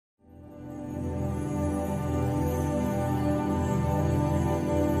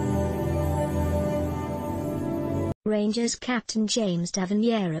Rangers captain James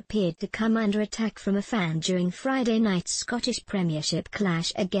Tavernier appeared to come under attack from a fan during Friday night's Scottish Premiership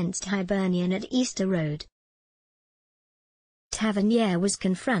clash against Hibernian at Easter Road. Tavernier was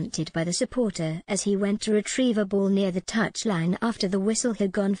confronted by the supporter as he went to retrieve a ball near the touchline after the whistle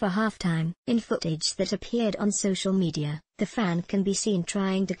had gone for halftime. In footage that appeared on social media, the fan can be seen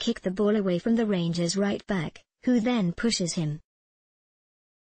trying to kick the ball away from the Rangers right back, who then pushes him.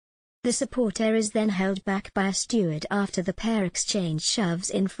 The supporter is then held back by a steward after the pair exchange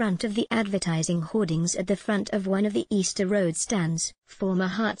shoves in front of the advertising hoardings at the front of one of the Easter Road stands. Former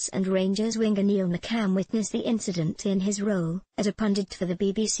Hearts and Rangers winger Neil McCann witnessed the incident in his role as a pundit for the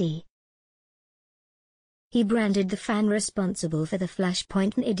BBC. He branded the fan responsible for the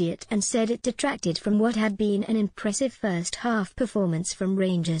flashpoint an idiot and said it detracted from what had been an impressive first-half performance from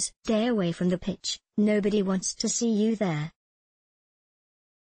Rangers. "Stay away from the pitch, nobody wants to see you there.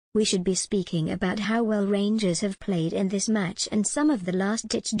 We should be speaking about how well Rangers have played in this match and some of the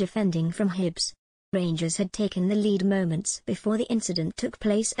last-ditch defending from Hibs." Rangers had taken the lead moments before the incident took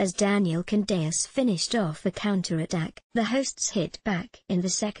place as Daniel Candeias finished off a counter-attack. The hosts hit back in the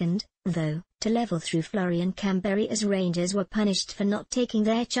second, though, to level through Florian Camberry as Rangers were punished for not taking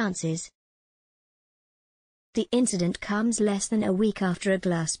their chances. The incident comes less than a week after a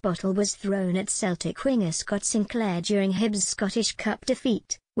glass bottle was thrown at Celtic winger Scott Sinclair during Hibs' Scottish Cup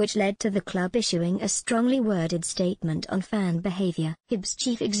defeat, which led to the club issuing a strongly worded statement on fan behaviour. Hibs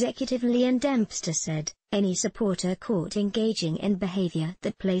chief executive Liam Dempster said, "Any supporter caught engaging in behaviour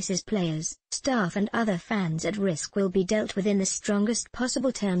that places players, staff and other fans at risk will be dealt with in the strongest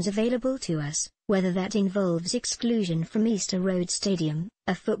possible terms available to us, whether that involves exclusion from Easter Road Stadium,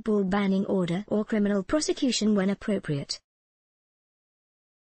 a football banning order or criminal prosecution when appropriate."